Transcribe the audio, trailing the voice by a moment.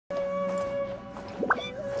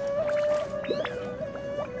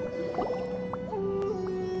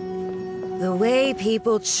way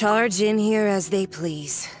people charge in here as they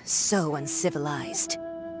please. So uncivilized.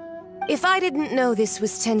 If I didn't know this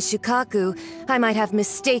was Tenshukaku, I might have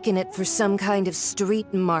mistaken it for some kind of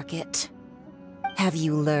street market. Have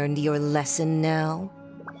you learned your lesson now?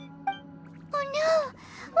 Oh no!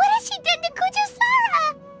 What has she done to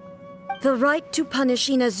Kujusara? The right to punish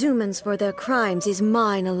Inazumans for their crimes is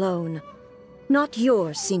mine alone. Not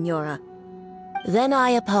yours, Signora. Then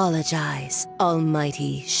I apologize,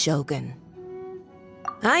 Almighty Shogun.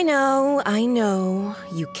 I know,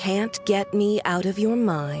 you can't get me out of your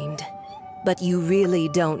mind. But you really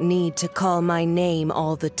don't need to call my name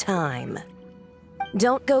all the time.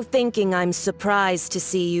 Don't go thinking I'm surprised to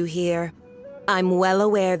see you here. I'm well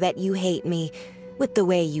aware that you hate me, with the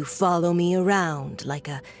way you follow me around like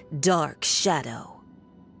a dark shadow.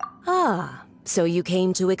 Ah, so you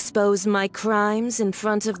came to expose my crimes in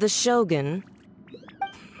front of the Shogun?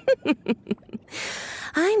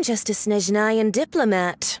 I'm just a Snezhnayan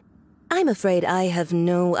diplomat. I'm afraid I have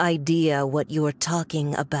no idea what you're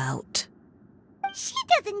talking about. She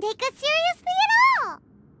doesn't take us seriously at all!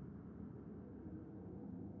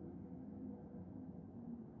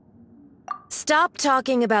 Stop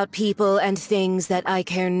talking about people and things that I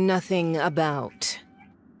care nothing about.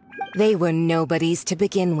 They were nobodies to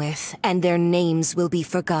begin with, and their names will be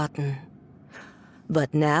forgotten.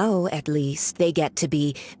 But now, at least, they get to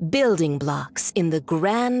be building blocks in the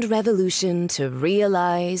grand revolution to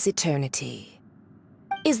realize eternity.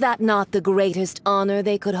 Is that not the greatest honor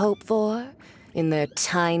they could hope for, in their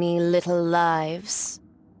tiny little lives?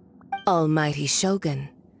 Almighty Shogun,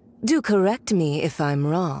 do correct me if I'm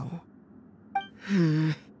wrong.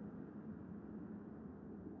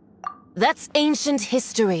 That's ancient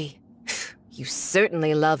history. You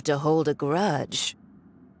certainly love to hold a grudge.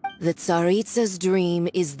 The Tsaritsa's dream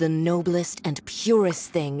is the noblest and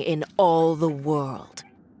purest thing in all the world.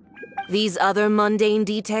 These other mundane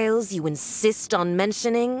details you insist on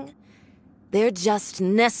mentioning, they're just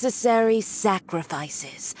necessary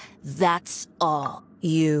sacrifices. That's all.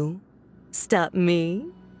 You stop me?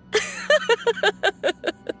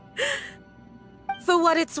 For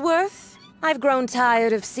what it's worth, I've grown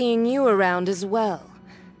tired of seeing you around as well.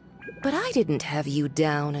 But I didn't have you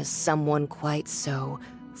down as someone quite so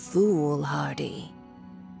foolhardy.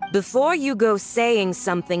 Before you go saying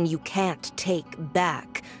something you can't take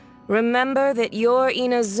back, remember that you're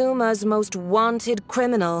Inazuma's most wanted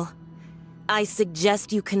criminal. I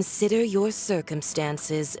suggest you consider your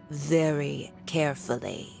circumstances very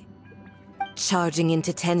carefully. Charging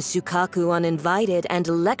into Tenshukaku uninvited and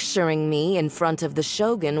lecturing me in front of the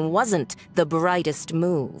Shogun wasn't the brightest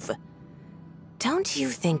move. Don't you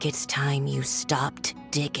think it's time you stopped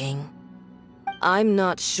digging? I'm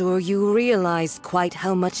not sure you realize quite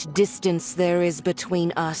how much distance there is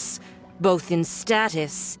between us, both in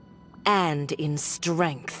status and in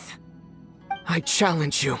strength. I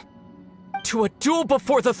challenge you to a duel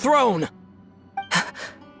before the throne!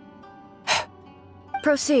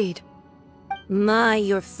 Proceed. My,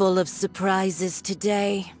 you're full of surprises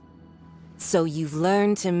today. So you've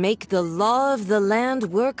learned to make the law of the land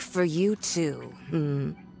work for you too,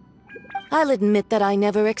 I'll admit that I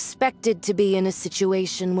never expected to be in a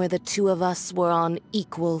situation where the two of us were on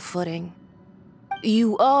equal footing.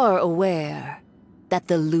 You are aware that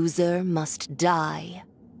the loser must die.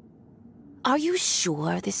 Are you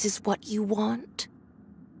sure this is what you want?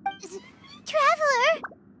 Traveler!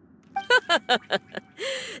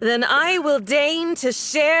 Then I will deign to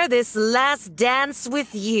share this last dance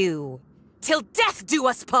with you. Till death do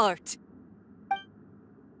us part!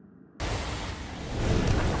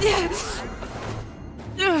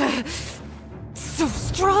 So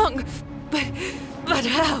strong, but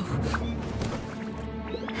how?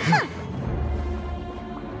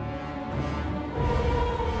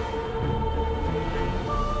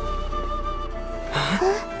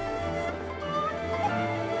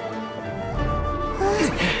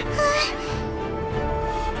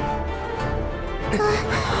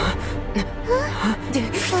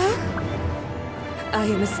 I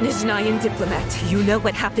am a Snezhnayan diplomat. You know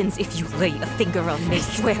what happens if you lay a finger on me. I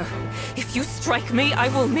swear, if you strike me, I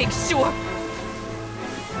will make sure...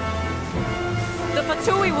 The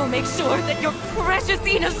Fatui will make sure that your precious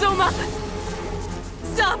Inazuma...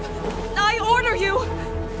 Stop! I order you!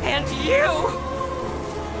 And you!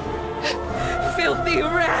 Filthy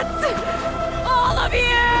rats! All of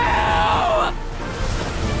you!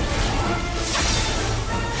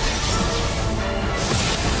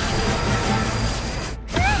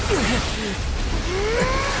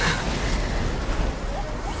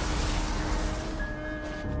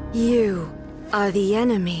 You are the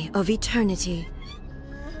enemy of eternity.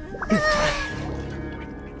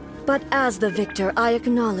 But as the victor, I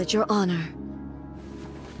acknowledge your honor.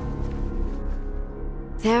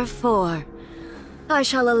 Therefore, I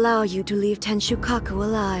shall allow you to leave Tenshukaku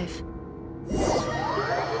alive. The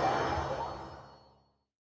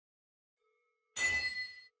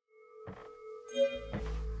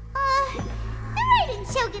Raiden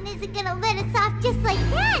Shogun isn't gonna let us off just like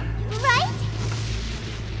that, right?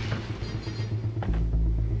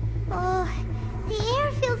 Oh, the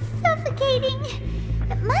air feels suffocating.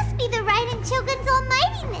 It must be the Raiden Shogun's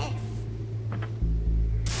almightiness.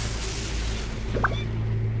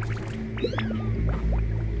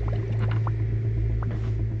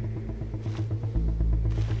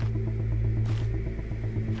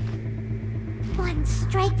 One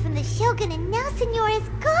strike from the Shogun and now Signora's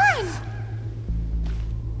gone!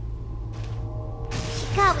 She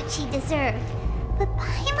got what she deserved, but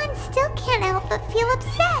Paimon still can't help but feel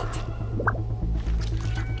upset.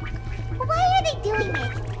 Why are they doing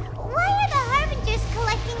it? Why are the Harbingers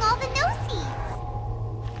collecting all the no-seeds?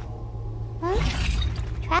 Huh?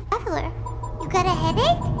 Traveler, you got a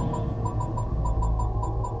headache?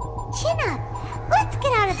 Chin up! Let's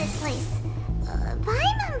get out of this place.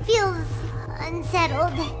 Paimon feels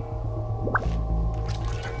unsettled.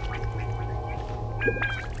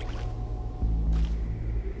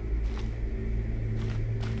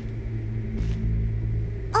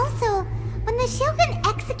 Also, when the Shogun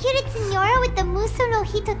executed Signora with the Muso no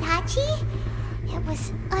Hitotachi, it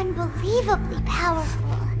was unbelievably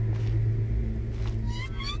powerful.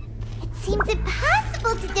 It seems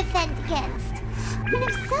impossible to defend against. And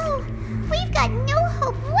if so, we've got no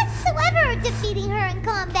hope whatsoever of defeating her in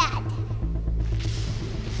combat.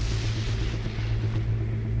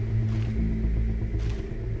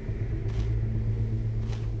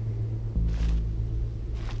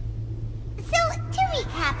 So, to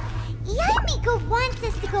recap, Yamiko wants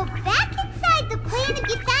us to go back inside the clan of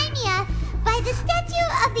Euthymia by the statue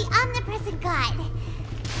of the omnipresent god.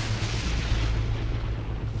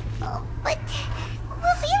 Oh, but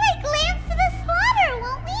we'll be like lambs to the slaughter,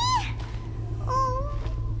 won't we? Oh,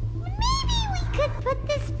 maybe we could put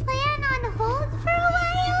this plan on hold for a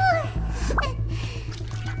while?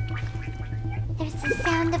 There's the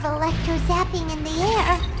sound of electro zapping in the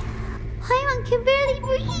air. Paimon can barely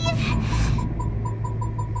breathe.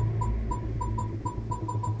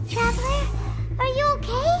 Traveler, are you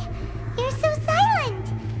okay? You're so silent.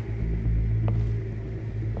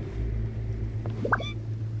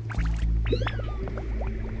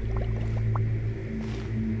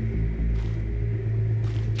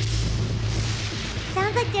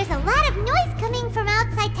 Sounds like there's a lot of noise coming from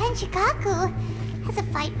outside Tenshukaku. Has a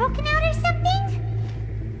fight broken out or something?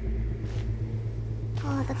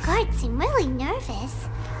 Oh, the guards seem really nervous.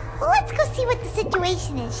 Let's go see what the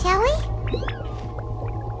situation is, shall we?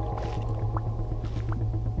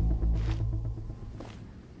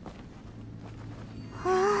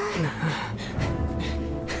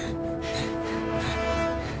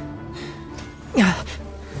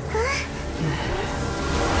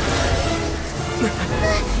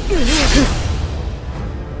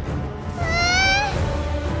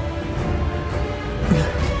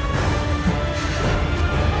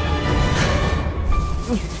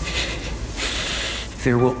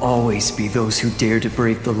 There will always be those who dare to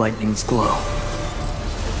brave the lightning's glow.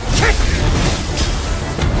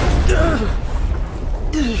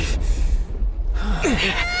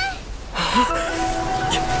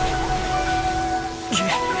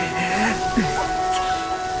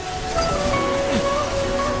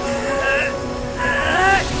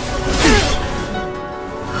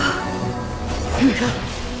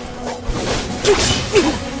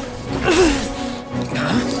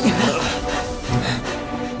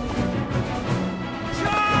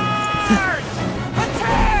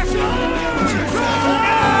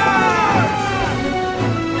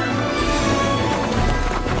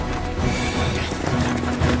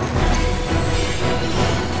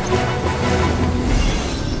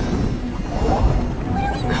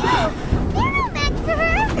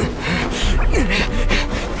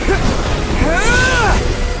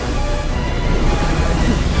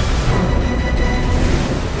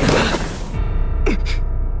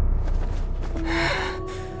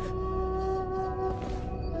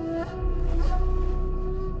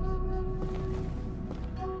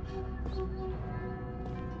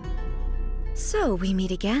 So we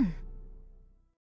meet again.